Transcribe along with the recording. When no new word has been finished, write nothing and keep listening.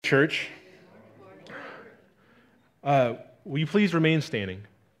church. Will you please remain standing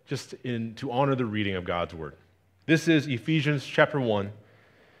to honor the reading of God's word? This is Ephesians chapter 1,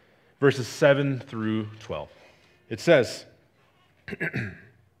 verses 7 through 12. It says,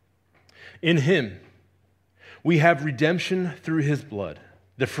 "In him we have redemption through his blood,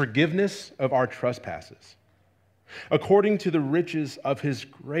 the forgiveness of our trespasses, according to the riches of his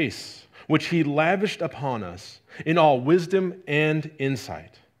grace, which he lavished upon us in all wisdom and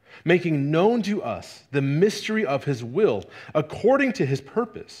insight, making known to us the mystery of his will, according to his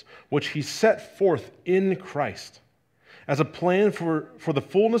purpose, which he set forth in Christ, as a plan for the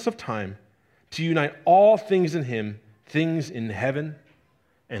fullness of time, to unite all things in him, things in heaven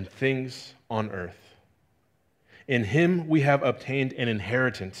and things on earth. In him we have obtained an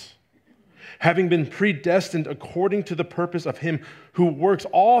inheritance, having been predestined according to the purpose of him who works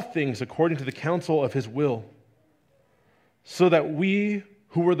all things according to the counsel of his will, so that we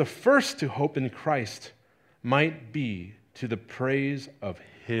who were the first to hope in Christ might be to the praise of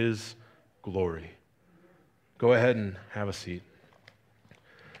his glory." Go ahead and have a seat.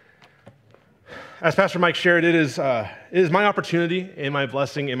 As Pastor Mike shared, it is my opportunity and my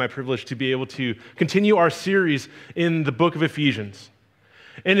blessing and my privilege to be able to continue our series in the book of Ephesians.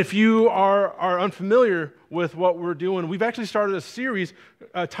 And if you are unfamiliar with what we're doing, we've actually started a series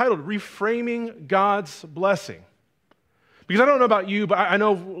titled Reframing God's Blessing. Because I don't know about you, but I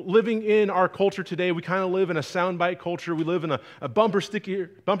know living in our culture today, we kind of live in a soundbite culture. We live in a bumper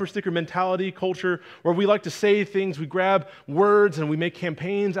sticker mentality culture where we like to say things, we grab words and we make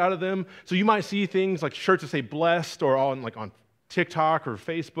campaigns out of them. So you might see things like shirts that say blessed, or on TikTok or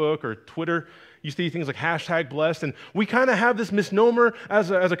Facebook or Twitter. You see things like hashtag blessed. And we kind of have this misnomer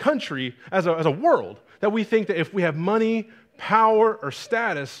as a country, as a world, that we think that if we have money, power, or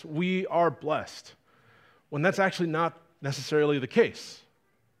status, we are blessed. When that's actually not necessarily the case.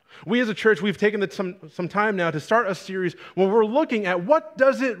 We as a church, we've taken some time now to start a series where we're looking at what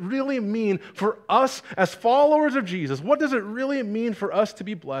does it really mean for us as followers of Jesus? What does it really mean for us to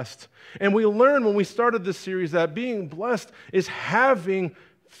be blessed? And we learned when we started this series that being blessed is having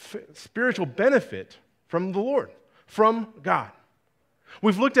spiritual benefit from the Lord, from God.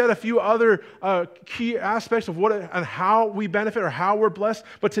 We've looked at a few other key aspects of what and how we benefit or how we're blessed,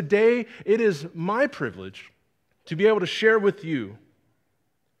 but today it is my privilege to be able to share with you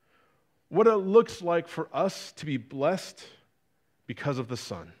what it looks like for us to be blessed because of the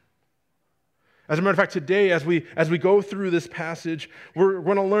Son. As a matter of fact, today, as we go through this passage, we're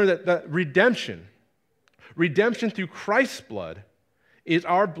going to learn that redemption through Christ's blood, is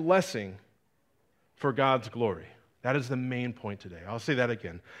our blessing for God's glory. That is the main point today. I'll say that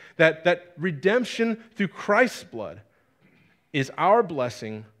again. That redemption through Christ's blood is our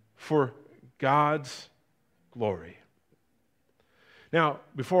blessing for God's glory. Now,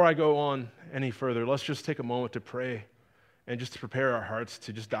 before I go on any further, let's just take a moment to pray and just to prepare our hearts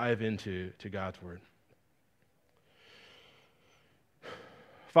to just dive into God's word.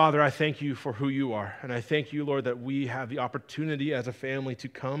 Father, I thank you for who you are, and I thank you, Lord, that we have the opportunity as a family to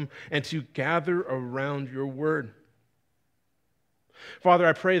come and to gather around your word. Father,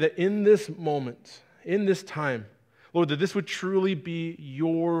 I pray that in this moment, in this time, Lord, that this would truly be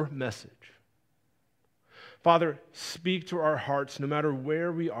your message. Father, speak to our hearts no matter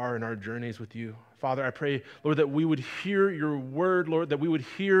where we are in our journeys with you. Father, I pray, Lord, that we would hear your word, Lord, that we would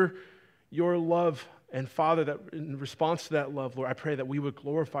hear your love. And Father, that in response to that love, Lord, I pray that we would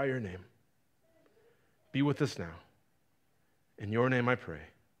glorify your name. Be with us now. In your name I pray.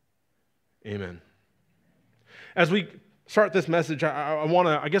 Amen. As we start this message, I want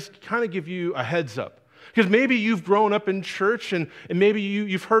to, kind of give you a heads up. Because maybe you've grown up in church and maybe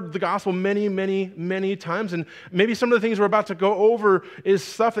you've heard the gospel many, many, many times. And maybe some of the things we're about to go over is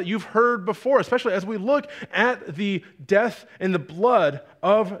stuff that you've heard before, especially as we look at the death and the blood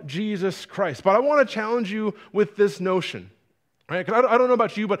of Jesus Christ. But I want to challenge you with this notion. Right? 'Cause I don't know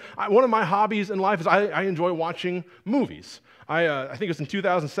about you, but one of my hobbies in life is I enjoy watching movies. I think it was in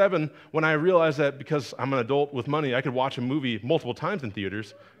 2007 when I realized that because I'm an adult with money, I could watch a movie multiple times in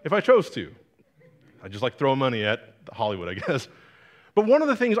theaters if I chose to. I just like throwing money at Hollywood, I guess. But one of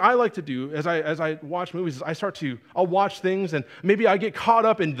the things I like to do as I watch movies is I'll watch things and maybe I get caught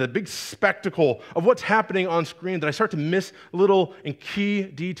up in the big spectacle of what's happening on screen that I start to miss little and key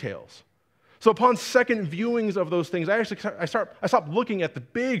details. So upon second viewings of those things, I stop looking at the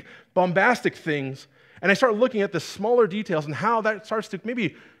big bombastic things and I start looking at the smaller details and how that starts to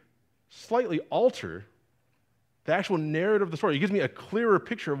maybe slightly alter the actual narrative of the story. It gives me a clearer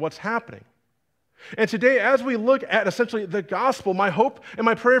picture of what's happening. And today, as we look at essentially the gospel, my hope and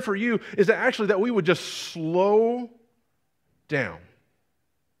my prayer for you is that we would just slow down.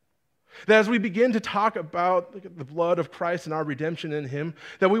 That as we begin to talk about the blood of Christ and our redemption in him,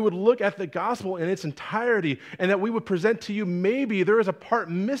 that we would look at the gospel in its entirety and that we would present to you maybe there is a part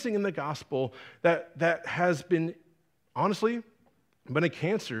missing in the gospel that has been, honestly, been a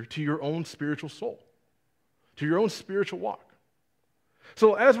cancer to your own spiritual soul, to your own spiritual walk.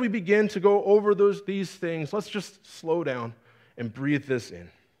 So as we begin to go over these things, let's just slow down and breathe this in.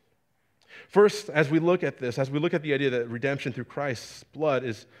 First, as we look at this, as we look at the idea that redemption through Christ's blood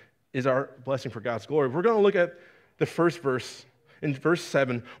is our blessing for God's glory, we're going to look at the first verse, in verse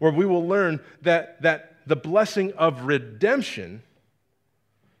 7, where we will learn that the blessing of redemption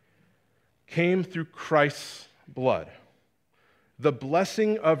came through Christ's blood. The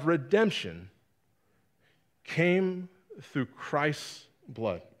blessing of redemption came through Christ's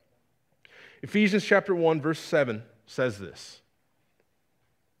blood. Ephesians chapter 1, verse 7 says this: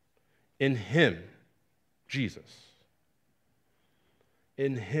 in him, Jesus,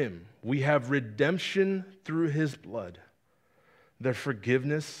 in him we have redemption through his blood, the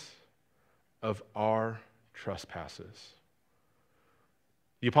forgiveness of our trespasses.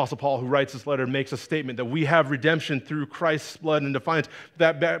 The Apostle Paul, who writes this letter, makes a statement that we have redemption through Christ's blood and defines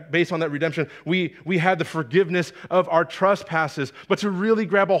that based on that redemption, we had the forgiveness of our trespasses. But to really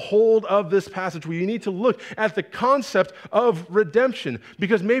grab a hold of this passage, we need to look at the concept of redemption,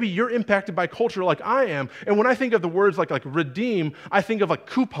 because maybe you're impacted by culture like I am. And when I think of the words like redeem, I think of like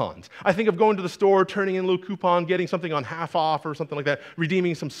coupons. I think of going to the store, turning in a little coupon, getting something on half off or something like that,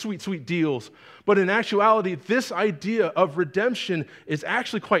 redeeming some sweet, sweet deals. But in actuality, this idea of redemption is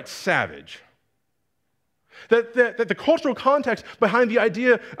actually quite savage. That the cultural context behind the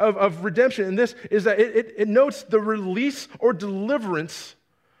idea of redemption in this is that it notes the release or deliverance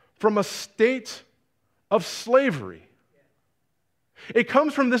from a state of slavery. It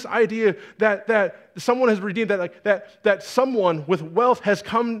comes from this idea that someone has redeemed, that someone with wealth has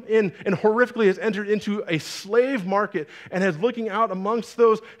come in and horrifically has entered into a slave market and is looking out amongst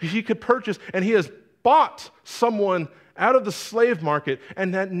those he could purchase, and he has bought someone out of the slave market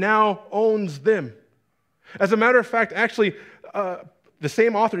and that now owns them. As a matter of fact, actually, the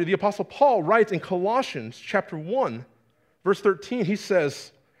same author, the Apostle Paul, writes in Colossians chapter 1, verse 13, he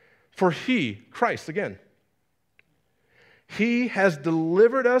says, for he, Christ again, he has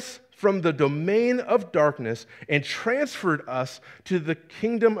delivered us from the domain of darkness and transferred us to the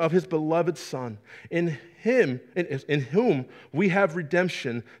kingdom of his beloved Son. In whom we have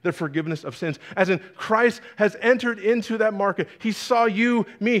redemption, the forgiveness of sins. As in, Christ has entered into that market. He saw you,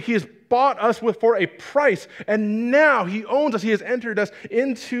 me. He has bought us for a price, and now he owns us. He has entered us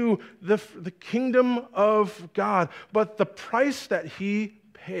into the kingdom of God. But the price that he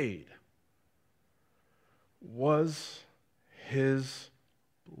paid was his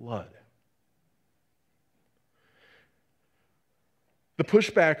blood. The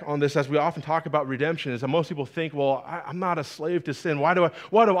pushback on this, as we often talk about redemption, is that most people think, well, I'm not a slave to sin. Why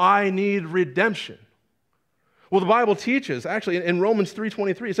do I need redemption? Well, the Bible teaches, actually, in Romans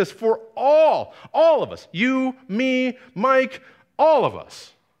 3:23, it says, for all of us, you, me, Mike, all of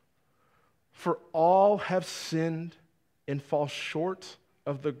us, for all have sinned and fall short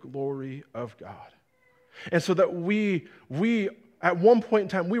of the glory of God. And so that we at one point in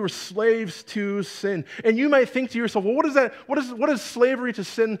time, we were slaves to sin. And you might think to yourself, well, what does slavery to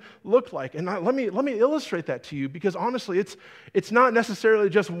sin look like? And let me illustrate that to you, because honestly, it's not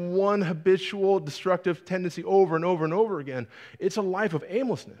necessarily just one habitual destructive tendency over and over and over again. It's a life of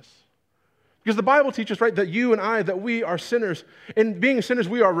aimlessness. Because the Bible teaches, right, that you and I, that we are sinners. And being sinners,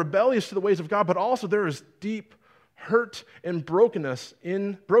 we are rebellious to the ways of God, but also there is deep hurt and brokenness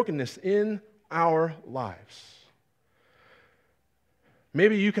in our lives.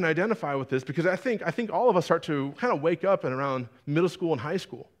 Maybe you can identify with this, because I think all of us start to kind of wake up in around middle school and high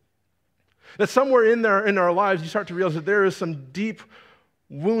school. That somewhere in our lives, you start to realize that there is some deep,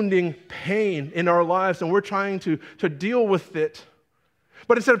 wounding pain in our lives, and we're trying to deal with it.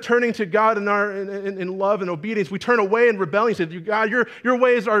 But instead of turning to God in love and obedience, we turn away in rebellion and say, God, your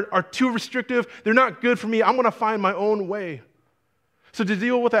ways are too restrictive. They're not good for me. I'm going to find my own way. So to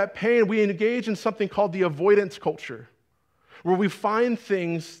deal with that pain, we engage in something called the avoidance culture, where we find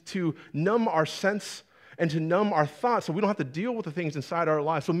things to numb our sense and to numb our thoughts so we don't have to deal with the things inside our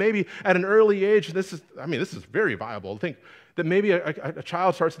lives. So maybe at an early age, this is very viable. I think that maybe a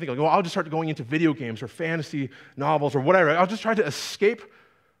child starts to think, like, well, I'll just start going into video games or fantasy novels or whatever. I'll just try to escape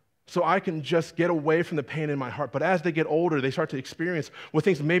so I can just get away from the pain in my heart. But as they get older, they start to experience with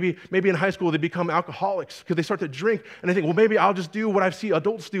things. Maybe in high school, they become alcoholics because they start to drink. And they think, well, maybe I'll just do what I see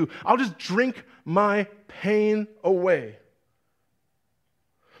adults do. I'll just drink my pain away.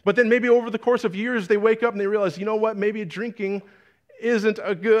 But then maybe over the course of years, they wake up and they realize, you know what, maybe drinking isn't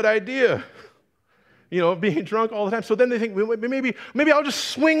a good idea. Being drunk all the time. So then they think, well, maybe I'll just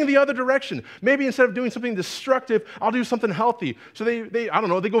swing the other direction. Maybe instead of doing something destructive, I'll do something healthy. So they I don't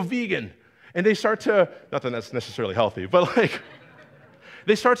know, they go vegan. And they start to, not that that's necessarily healthy, but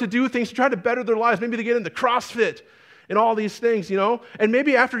they start to do things to try to better their lives. Maybe they get into CrossFit and all these things, And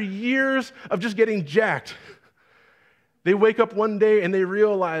maybe after years of just getting jacked, they wake up one day and they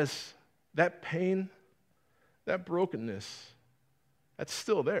realize that pain, that brokenness, that's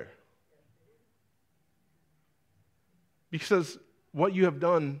still there. Because what you have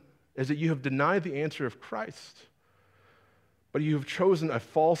done is that you have denied the answer of Christ, but you have chosen a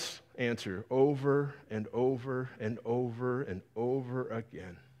false answer over and over and over and over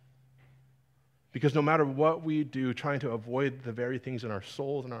again. Because no matter what we do, trying to avoid the very things in our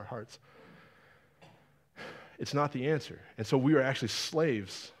souls and our hearts, it's not the answer. And so we are actually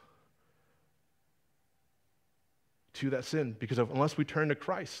slaves to that sin, because unless we turn to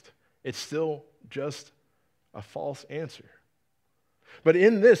Christ, it's still just a false answer. But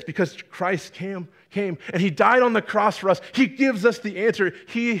in this, because Christ came and he died on the cross for us, he gives us the answer,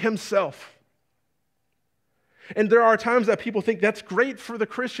 he himself. And there are times that people think that's great for the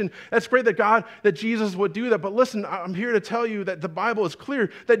Christian. That's great that Jesus would do that. But listen, I'm here to tell you that the Bible is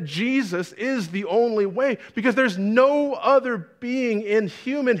clear that Jesus is the only way, because there's no other being in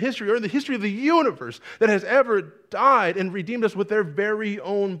human history or in the history of the universe that has ever died and redeemed us with their very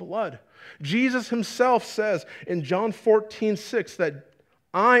own blood. Jesus himself says in John 14:6 that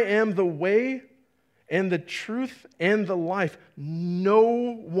I am the way and the truth and the life.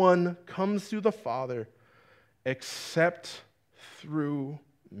 No one comes to the Father except through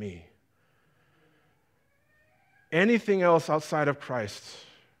me. Anything else outside of Christ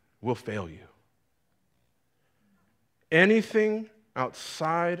will fail you. Anything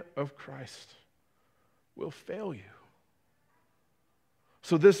outside of Christ will fail you.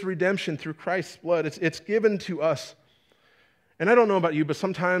 So this redemption through Christ's blood, it's given to us. And I don't know about you, but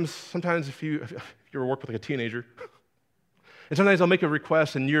sometimes if you ever work with a teenager, and sometimes I'll make a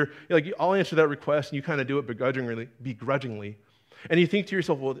request and you're like, I'll answer that request and you kind of do it begrudgingly. And you think to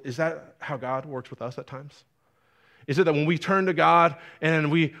yourself, well, is that how God works with us at times? Is it that when we turn to God and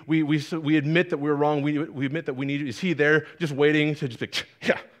we admit that we're wrong, we admit that we need you, is he there just waiting to just be,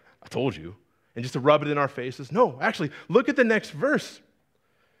 yeah, I told you, and just to rub it in our faces? No, actually, look at the next verse.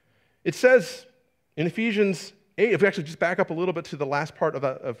 It says in Ephesians 8, if we actually just back up a little bit to the last part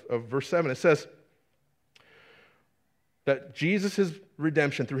of verse 7, it says that Jesus'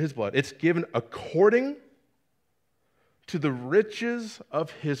 redemption through his blood, it's given according to the riches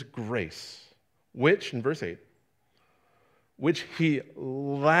of his grace, which, in verse 8, which he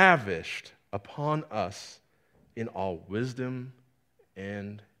lavished upon us in all wisdom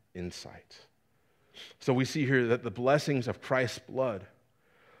and insight. So we see here that the blessings of Christ's blood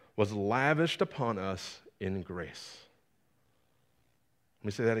was lavished upon us in grace. Let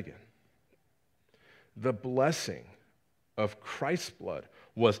me say that again. The blessing of Christ's blood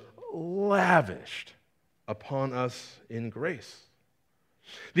was lavished upon us in grace.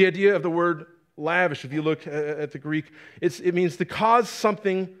 The idea of the word lavish, if you look at the Greek, it means to cause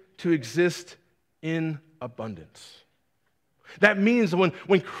something to exist in abundance. That means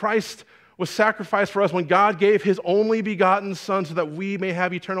when Christ was sacrificed for us, when God gave his only begotten Son so that we may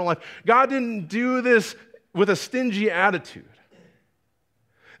have eternal life, God didn't do this with a stingy attitude.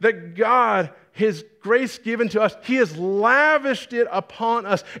 That God, his grace given to us, he has lavished it upon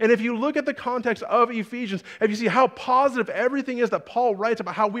us. And if you look at the context of Ephesians, if you see how positive everything is that Paul writes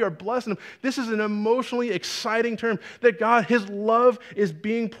about how we are blessed in him, this is an emotionally exciting term, that God, his love is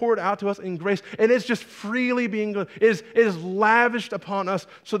being poured out to us in grace, and it's just freely it is lavished upon us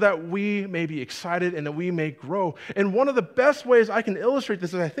so that we may be excited and that we may grow. And one of the best ways I can illustrate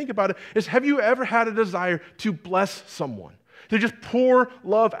this as I think about it is, have you ever had a desire to bless someone? To just pour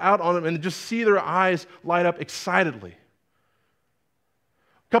love out on them and just see their eyes light up excitedly.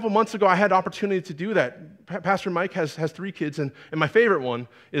 A couple months ago, I had the opportunity to do that. Pastor Mike has 3 kids, and my favorite one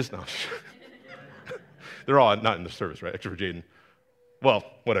is, no, they're all not in the service, right, except for Jaden. Well,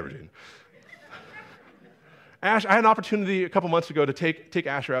 whatever, Jaden. Ash, I had an opportunity a couple months ago to take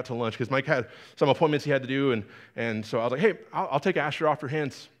Asher out to lunch because Mike had some appointments he had to do, and so I was like, hey, I'll take Asher off your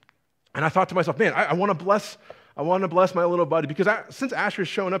hands. And I thought to myself, man, I want to bless my little buddy, because since Asher's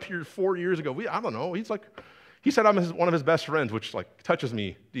shown up here 4 years ago, I don't know, he said I'm one of his best friends, which touches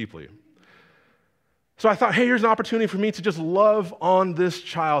me deeply. So I thought, hey, here's an opportunity for me to just love on this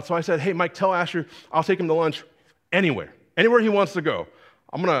child. So I said, hey, Mike, tell Asher I'll take him to lunch anywhere he wants to go.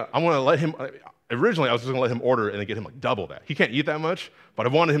 I'm gonna let him. Originally, I was just gonna let him order and then get him double that. He can't eat that much, but I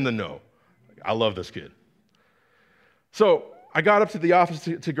wanted him to know I love this kid. So I got up to the office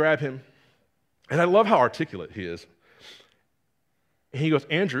to grab him, and I love how articulate he is. And he goes,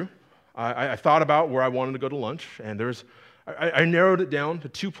 Andrew, I thought about where I wanted to go to lunch, and I narrowed it down to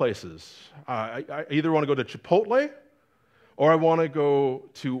two places. I either want to go to Chipotle, or I want to go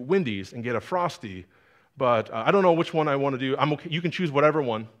to Wendy's and get a Frosty, but I don't know which one I want to do. I'm okay. You can choose whatever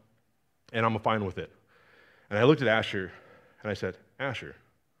one, and I'm fine with it. And I looked at Asher, and I said, Asher,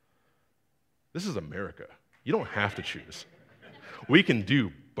 this is America. You don't have to choose. We can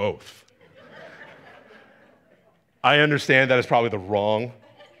do both. I understand that is probably the wrong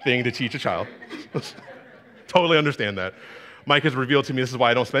thing to teach a child. Totally understand that. Mike has revealed to me this is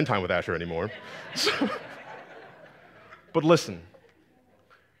why I don't spend time with Asher anymore. But listen,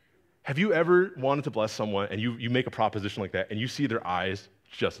 have you ever wanted to bless someone and you make a proposition like that and you see their eyes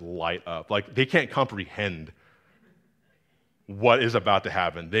just light up? Like they can't comprehend what is about to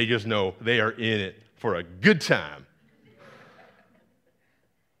happen. They just know they are in it for a good time.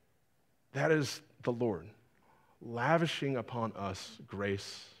 That is the Lord lavishing upon us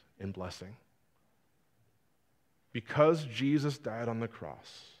grace and blessing. Because Jesus died on the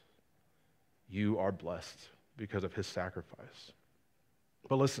cross, you are blessed because of his sacrifice.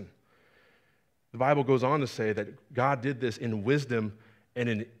 But listen, the Bible goes on to say that God did this in wisdom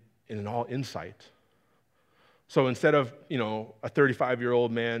and in all insight. So instead of, a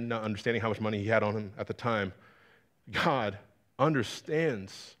 35-year-old man not understanding how much money he had on him at the time, God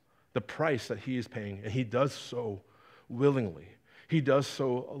understands the price that he is paying, and he does so willingly. He does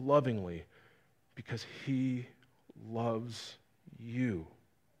so lovingly because he loves you.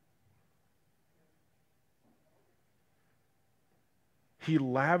 He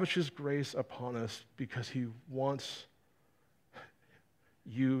lavishes grace upon us because he wants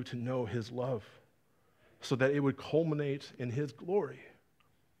you to know his love so that it would culminate in his glory.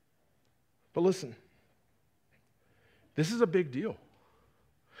 But listen, this is a big deal.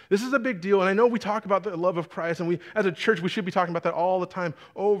 This is a big deal, and I know we talk about the love of Christ, and we, as a church, we should be talking about that all the time,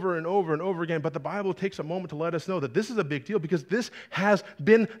 over and over and over again, but the Bible takes a moment to let us know that this is a big deal because this has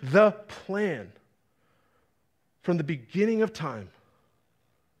been the plan. From the beginning of time,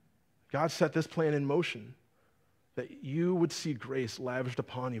 God set this plan in motion that you would see grace lavished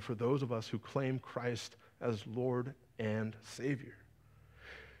upon you for those of us who claim Christ as Lord and Savior.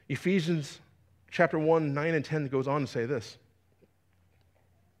 Ephesians chapter 1, 9 and 10 goes on to say this.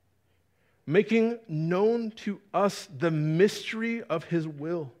 Making known to us the mystery of his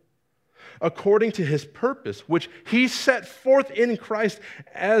will, according to his purpose, which he set forth in Christ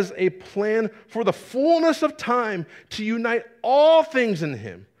as a plan for the fullness of time to unite all things in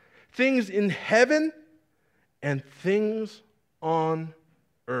him, things in heaven and things on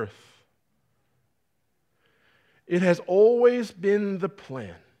earth. It has always been the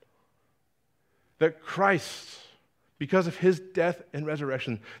plan that Christ, because of his death and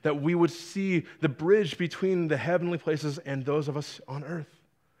resurrection, that we would see the bridge between the heavenly places and those of us on earth.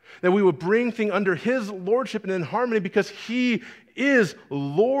 That we would bring things under his lordship and in harmony because he is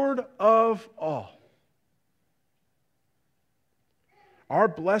Lord of all. Our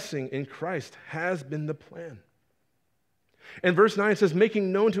blessing in Christ has been the plan. And verse 9 says,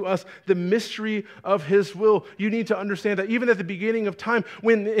 making known to us the mystery of his will. You need to understand that even at the beginning of time,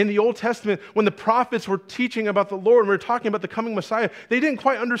 when in the Old Testament, when the prophets were teaching about the Lord and we were talking about the coming Messiah, they didn't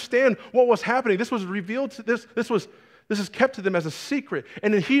quite understand what was happening. This was revealed to this is kept to them as a secret.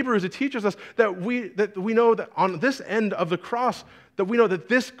 And in Hebrews, it teaches us that we know that on this end of the cross, that we know that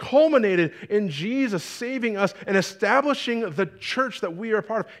this culminated in Jesus saving us and establishing the church that we are a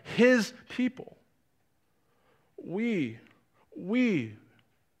part of, his people. We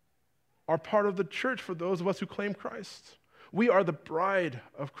are part of the church for those of us who claim Christ. We are the bride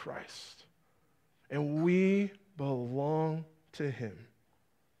of Christ, and we belong to him.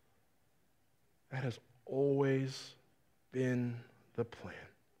 That has always been the plan.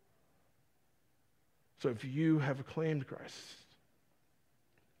 So if you have claimed Christ,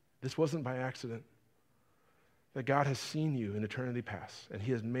 this wasn't by accident. That God has seen you in eternity past, and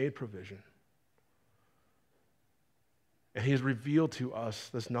he has made provision. And he has revealed to us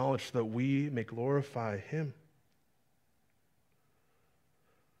this knowledge so that we may glorify him.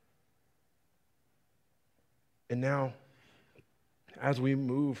 And now, as we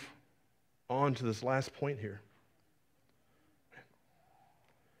move on to this last point here,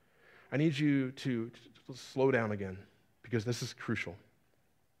 I need you to slow down again because this is crucial.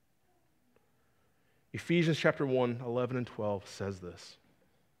 Ephesians chapter 1, 11 and 12 says this.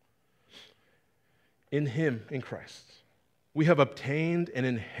 In him, in Christ, we have obtained an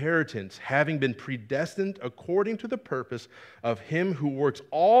inheritance, having been predestined according to the purpose of him who works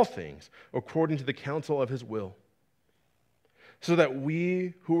all things according to the counsel of his will, so that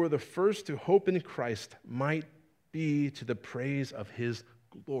we who were the first to hope in Christ might be to the praise of his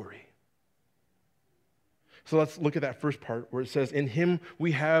glory. So let's look at that first part where it says, in him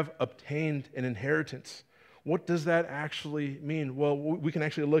we have obtained an inheritance. What does that actually mean? Well, we can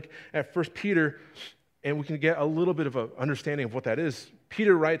actually look at 1 Peter and we can get a little bit of an understanding of what that is.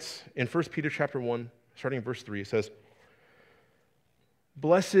 Peter writes in 1 Peter chapter 1, starting in verse 3, it says,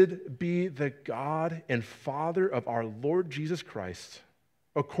 "Blessed be the God and Father of our Lord Jesus Christ.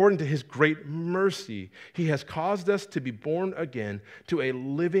 According to his great mercy, he has caused us to be born again to a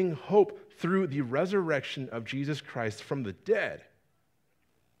living hope through the resurrection of Jesus Christ from the dead,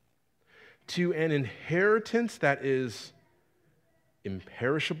 to an inheritance that is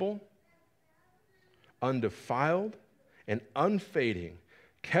imperishable, undefiled, and unfading,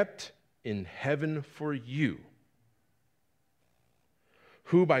 kept in heaven for you,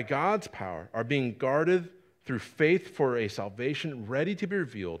 who by God's power are being guarded through faith for a salvation ready to be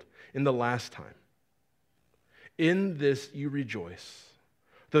revealed in the last time. In this you rejoice,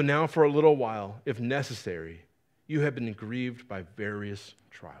 though now for a little while, if necessary, you have been grieved by various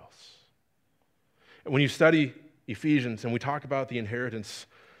trials." And when you study Ephesians and we talk about the inheritance,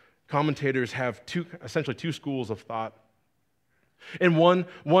 commentators have essentially two schools of thought. And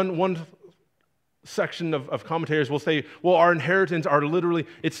one section of commentators will say, well, our inheritance are literally,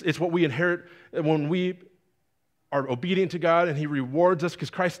 it's what we inherit when we are obedient to God and he rewards us, because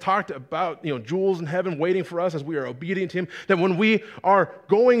Christ talked about, jewels in heaven waiting for us as we are obedient to him, that when we are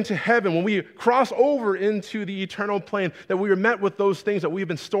going to heaven, when we cross over into the eternal plane, that we are met with those things that we've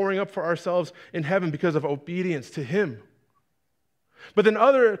been storing up for ourselves in heaven because of obedience to him. But then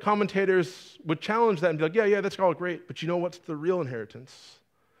other commentators would challenge that and be like, yeah, that's all great, but you know what's the real inheritance?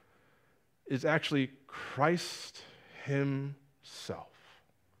 Is actually Christ himself.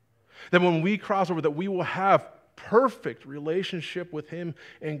 That when we cross over, that we will have perfect relationship with him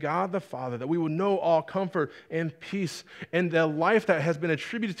and God the Father, that we will know all comfort and peace and the life that has been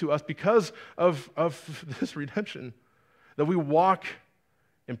attributed to us because of this redemption, that we walk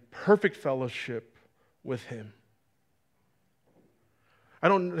in perfect fellowship with him. I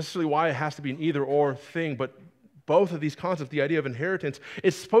don't necessarily why it has to be an either or thing, but both of these concepts, the idea of inheritance,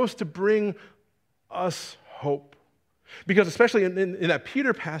 is supposed to bring us hope. Because especially in that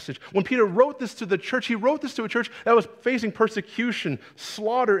Peter passage, when Peter wrote this to the church, he wrote this to a church that was facing persecution,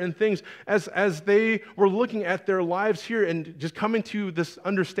 slaughter, and things as they were looking at their lives here and just coming to this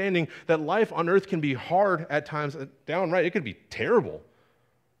understanding that life on earth can be hard at times, downright, it could be terrible.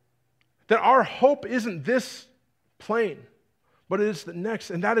 That our hope isn't this plane, but it is the next,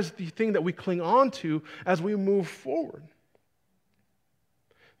 and that is the thing that we cling on to as we move forward.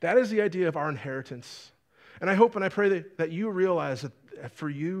 That is the idea of our inheritance. And I hope and I pray that you realize that for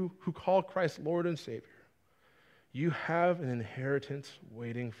you who call Christ Lord and Savior, you have an inheritance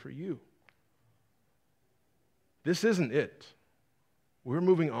waiting for you. This isn't it. We're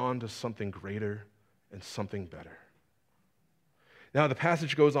moving on to something greater and something better. Now, the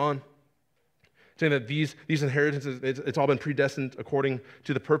passage goes on saying that these inheritances, it's all been predestined according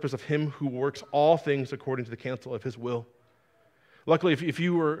to the purpose of him who works all things according to the counsel of his will. Luckily, if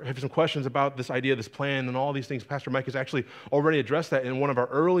you have some questions about this idea, this plan, and all these things, Pastor Mike has actually already addressed that in one of our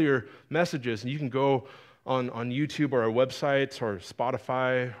earlier messages. And you can go on YouTube or our websites or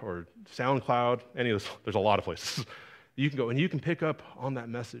Spotify or SoundCloud, any of those. There's a lot of places. You can go and you can pick up on that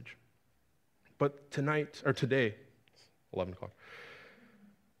message. But today, 11 o'clock,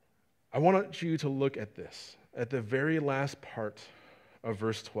 I want you to look at this. At the very last part of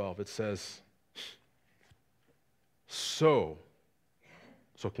verse 12, it says, So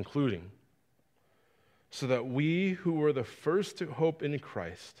concluding, so that we who were the first to hope in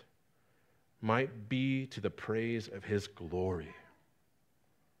Christ might be to the praise of his glory.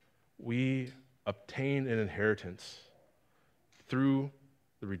 We obtain an inheritance through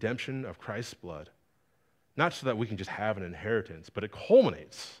the redemption of Christ's blood, not so that we can just have an inheritance, but it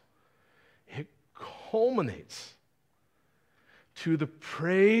culminates to the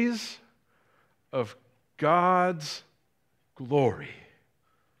praise of God's glory.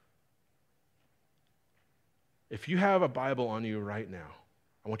 If you have a Bible on you right now,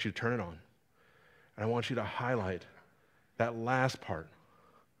 I want you to turn it on. And I want you to highlight that last part.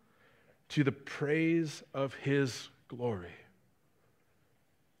 To the praise of his glory.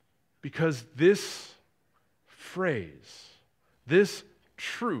 Because this phrase, this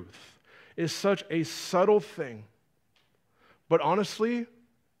truth, is such a subtle thing. But honestly,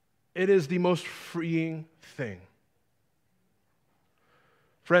 it is the most freeing thing.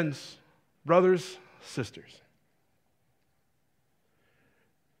 Friends, brothers, sisters,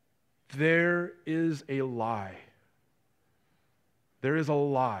 there is a lie there is a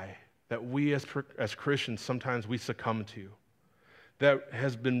lie that we as Christians sometimes we succumb to that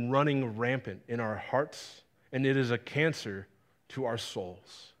has been running rampant in our hearts, and it is a cancer to our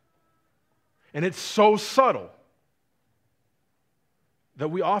souls. And it's so subtle that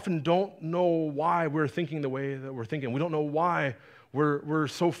we often don't know why we're thinking the way that we're thinking. We don't know why we're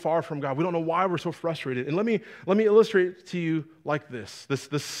so far from God. We don't know why we're so frustrated. And let me illustrate to you like this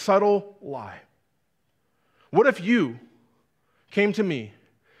subtle lie. What if you came to me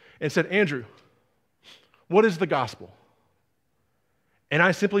and said, Andrew, what is the gospel? And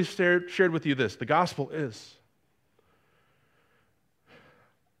I simply shared with you this. The gospel is,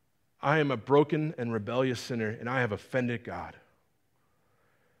 I am a broken and rebellious sinner, and I have offended God.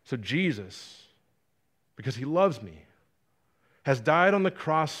 So Jesus, because he loves me, has died on the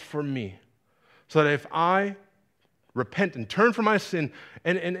cross for me, so that if I repent and turn from my sin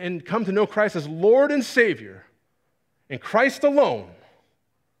and come to know Christ as Lord and Savior, and Christ alone,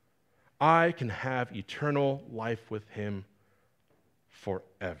 I can have eternal life with him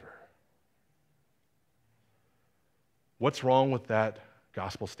forever. What's wrong with that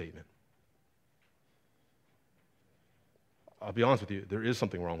gospel statement? I'll be honest with you, there is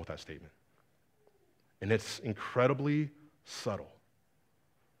something wrong with that statement. And it's incredibly subtle.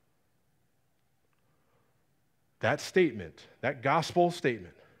 That statement, that gospel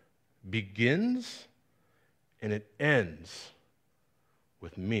statement, begins and it ends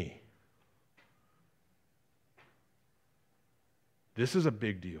with me. This is a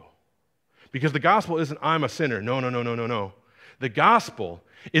big deal. Because the gospel isn't, I'm a sinner. No. The gospel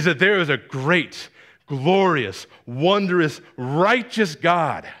is that there is a great, glorious, wondrous, righteous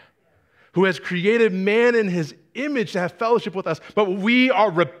God who has created man in his image to have fellowship with us, but we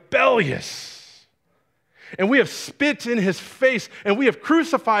are rebellious. And we have spit in his face, and we have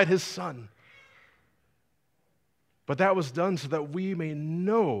crucified his son. But that was done so that we may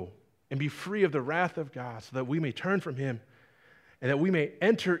know and be free of the wrath of God, so that we may turn from him, and that we may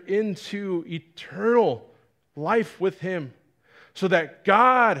enter into eternal life with him, so that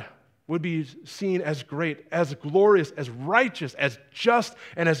God would be seen as great, as glorious, as righteous, as just,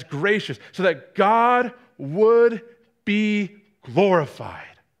 and as gracious, so that God would be glorified.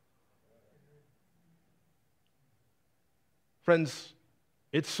 Friends,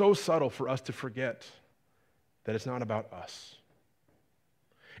 it's so subtle for us to forget that it's not about us.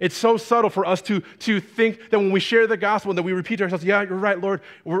 It's so subtle for us to think that when we share the gospel and that we repeat to ourselves, yeah, you're right, Lord,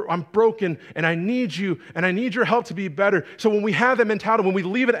 I'm broken and I need you and I need your help to be better. So when we have that mentality, when we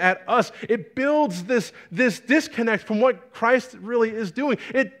leave it at us, it builds this disconnect from what Christ really is doing.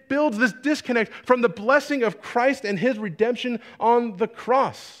 It builds this disconnect from the blessing of Christ and his redemption on the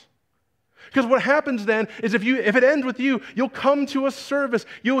cross. Because what happens then is if it ends with you, you'll come to a service,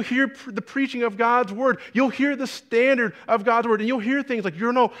 you'll hear the preaching of God's word, you'll hear the standard of God's word, and you'll hear things like,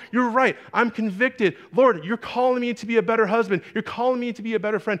 you're right, I'm convicted. Lord, you're calling me to be a better husband, you're calling me to be a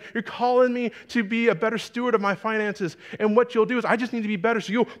better friend, you're calling me to be a better steward of my finances. And what you'll do is, I just need to be better.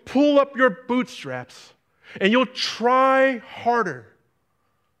 So you'll pull up your bootstraps and you'll try harder.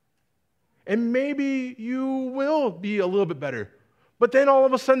 And maybe you will be a little bit better. But then all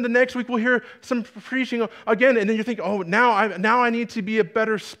of a sudden, the next week, we'll hear some preaching again, and then you think, oh, now I need to be a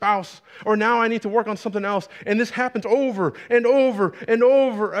better spouse, or now I need to work on something else. And this happens over and over and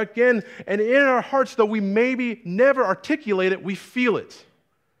over again. And in our hearts, though we maybe never articulate it, we feel it.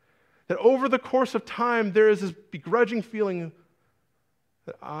 That over the course of time, there is this begrudging feeling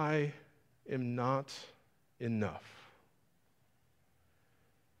that I am not enough.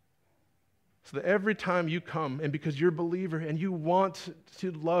 So that every time you come, and because you're a believer and you want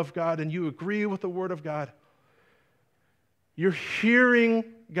to love God and you agree with the Word of God, you're hearing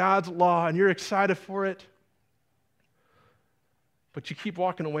God's law and you're excited for it, but you keep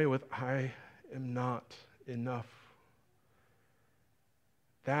walking away with, I am not enough.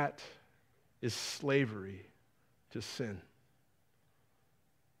 That is slavery to sin.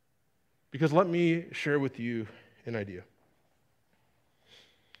 Because let me share with you an idea.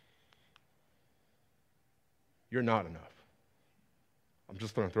 You're not enough. I'm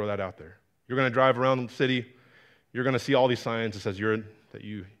just going to throw that out there. You're going to drive around the city. You're going to see all these signs that says that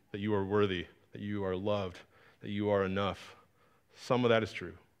you are worthy, that you are loved, that you are enough. Some of that is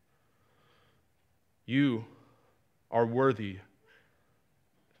true. You are worthy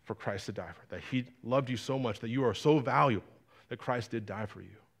for Christ to die for. That he loved you so much, that you are so valuable that Christ did die for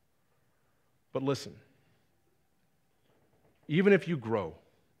you. But listen, even if you grow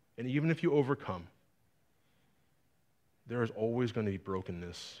and even if you overcome, there is always going to be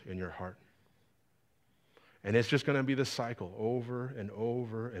brokenness in your heart. And it's just going to be this cycle over and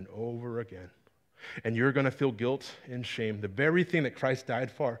over and over again. And you're going to feel guilt and shame, the very thing that Christ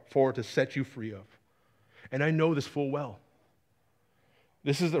died for to set you free of. And I know this full well.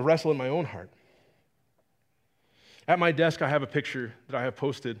 This is the wrestle in my own heart. At my desk, I have a picture that I have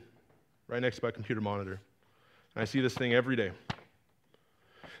posted right next to my computer monitor. And I see this thing every day.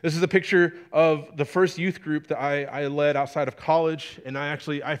 This is a picture of the first youth group that I led outside of college, and I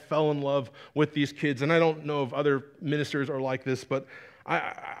fell in love with these kids. And I don't know if other ministers are like this, but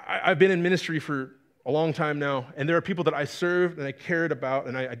I've been in ministry for a long time now, and there are people that I served and I cared about,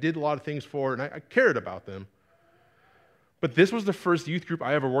 and I did a lot of things for, and I cared about them. But this was the first youth group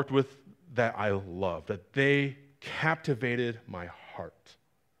I ever worked with that I loved, that they captivated my heart.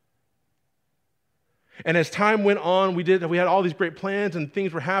 And as time went on, we had all these great plans and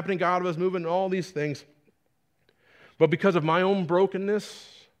things were happening, God was moving, and all these things. But because of my own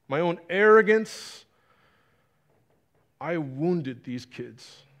brokenness, my own arrogance, I wounded these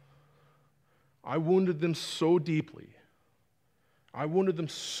kids. I wounded them so deeply. I wounded them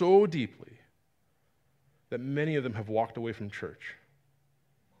so deeply that many of them have walked away from church.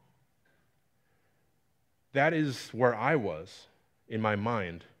 That is where I was in my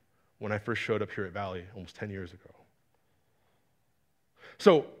mind when I first showed up here at Valley almost 10 years ago.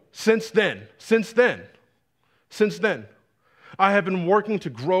 So since then, I have been working to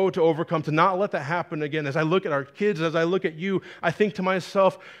grow, to overcome, to not let that happen again. As I look at our kids, as I look at you, I think to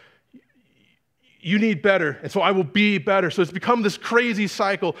myself, you need better, and so I will be better. So it's become this crazy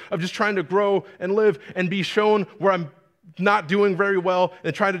cycle of just trying to grow and live and be shown where I'm not doing very well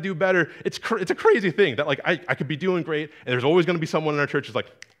and try to do better. It's a crazy thing that I could be doing great, and there's always going to be someone in our church who's like,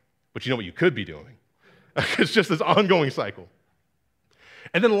 but you know what you could be doing? It's just this ongoing cycle.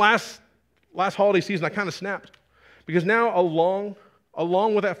 And then last holiday season, I kind of snapped. Because now along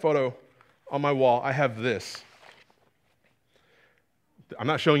with that photo on my wall, I have this. I'm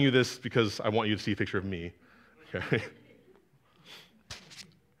not showing you this because I want you to see a picture of me. Okay.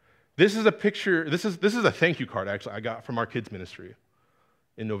 This is a picture, this is a thank you card, actually, I got from our kids' ministry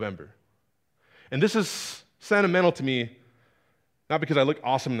in November. And this is sentimental to me, not because I look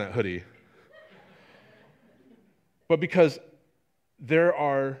awesome in that hoodie, but because there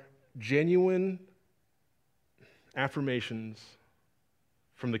are genuine affirmations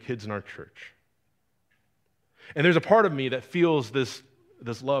from the kids in our church. And there's a part of me that feels this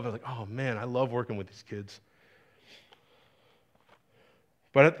love. I'm like, oh man, I love working with these kids.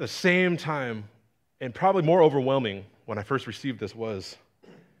 But at the same time, and probably more overwhelming when I first received this was,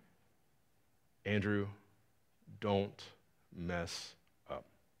 Andrew, don't mess up.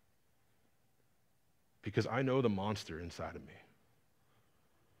 Because I know the monster inside of me.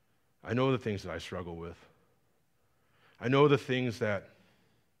 I know the things that I struggle with. I know the things that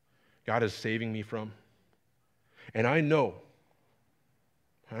God is saving me from. And I know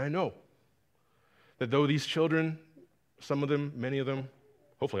that though these children, some of them, many of them,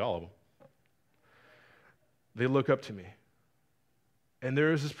 hopefully all of them, they look up to me. And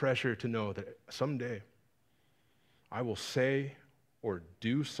there is this pressure to know that someday I will say or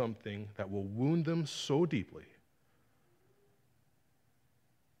do something that will wound them so deeply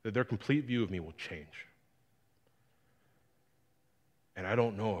that their complete view of me will change. And I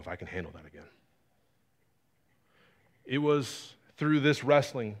don't know if I can handle that again. It was through this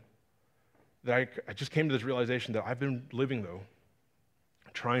wrestling that I just came to this realization that I've been living, though,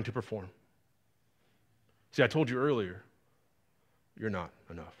 trying to perform. See, I told you earlier, you're not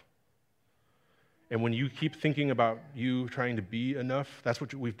enough. And when you keep thinking about you trying to be enough, that's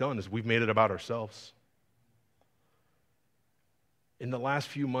what we've done, is we've made it about ourselves. In the last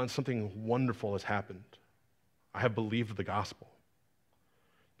few months, something wonderful has happened. I have believed the gospel.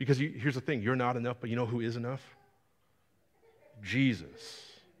 Because here's the thing, you're not enough, but you know who is enough? Jesus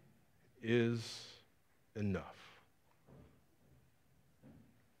is enough.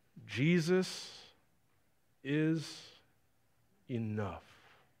 Jesus is enough.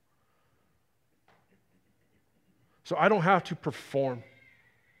 So I don't have to perform.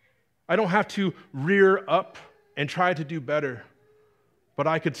 I don't have to rear up and try to do better, but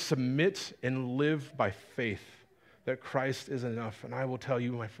I could submit and live by faith that Christ is enough. And I will tell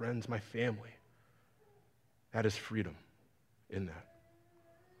you, my friends, my family, that is freedom in that.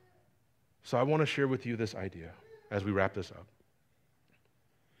 So I want to share with you this idea as we wrap this up.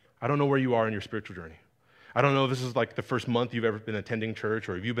 I don't know where you are in your spiritual journey. I don't know if this is like the first month you've ever been attending church,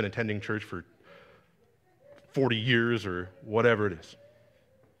 or if you've been attending church for 40 years or whatever it is.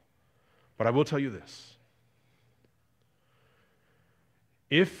 But I will tell you this.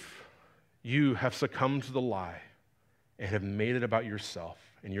 If you have succumbed to the lie and have made it about yourself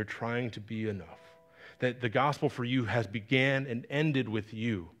and you're trying to be enough, that the gospel for you has began and ended with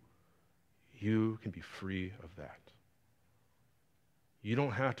you, you can be free of that. You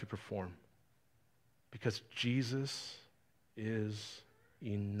don't have to perform because Jesus is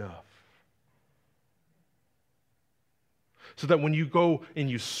enough. So that when you go and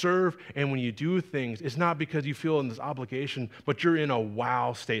you serve and when you do things, it's not because you feel in this obligation, but you're in a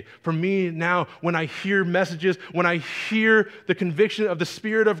wow state. For me now, when I hear messages, when I hear the conviction of the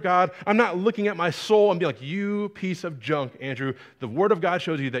Spirit of God, I'm not looking at my soul and be like, you piece of junk, Andrew. The Word of God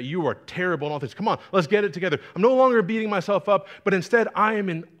shows you that you are terrible in all things. Come on, let's get it together. I'm no longer beating myself up, but instead I am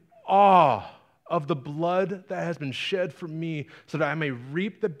in awe of the blood that has been shed for me so that I may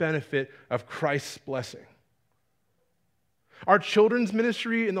reap the benefit of Christ's blessing. Our children's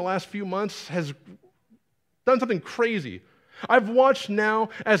ministry in the last few months has done something crazy. I've watched now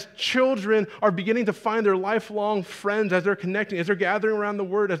as children are beginning to find their lifelong friends as they're connecting, as they're gathering around the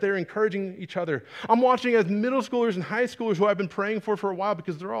Word, as they're encouraging each other. I'm watching as middle schoolers and high schoolers who I've been praying for a while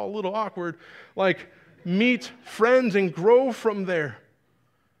because they're all a little awkward, meet friends and grow from there.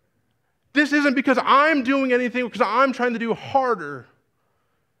 This isn't because I'm doing anything, because I'm trying to do harder.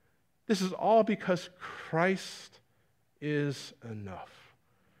 This is all because Christ is enough.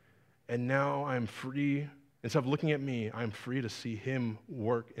 And now I'm free. Instead of looking at me, I'm free to see him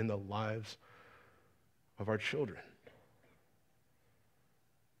work in the lives of our children.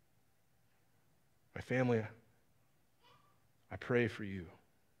 My family, I pray for you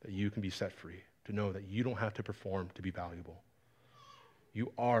that you can be set free, to know that you don't have to perform to be valuable.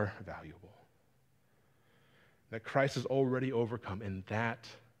 You are valuable. That Christ has already overcome, and that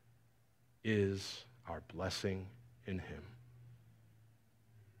is our blessing in him.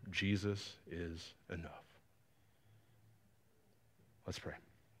 Jesus is enough. Let's pray.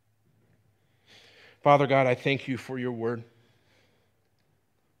 Father God, I thank you for your word.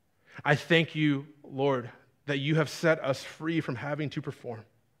 I thank you, Lord, that you have set us free from having to perform.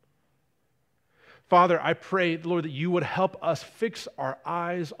 Father, I pray, Lord, that you would help us fix our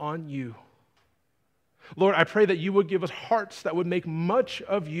eyes on you. Lord, I pray that you would give us hearts that would make much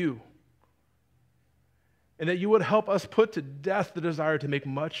of you, and that you would help us put to death the desire to make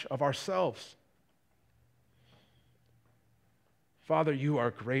much of ourselves. Father, you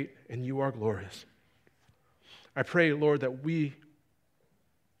are great and you are glorious. I pray, Lord, that we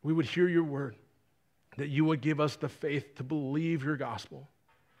would hear your word, that you would give us the faith to believe your gospel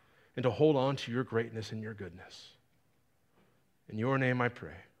and to hold on to your greatness and your goodness. In your name I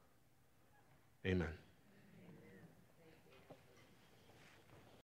pray. Amen.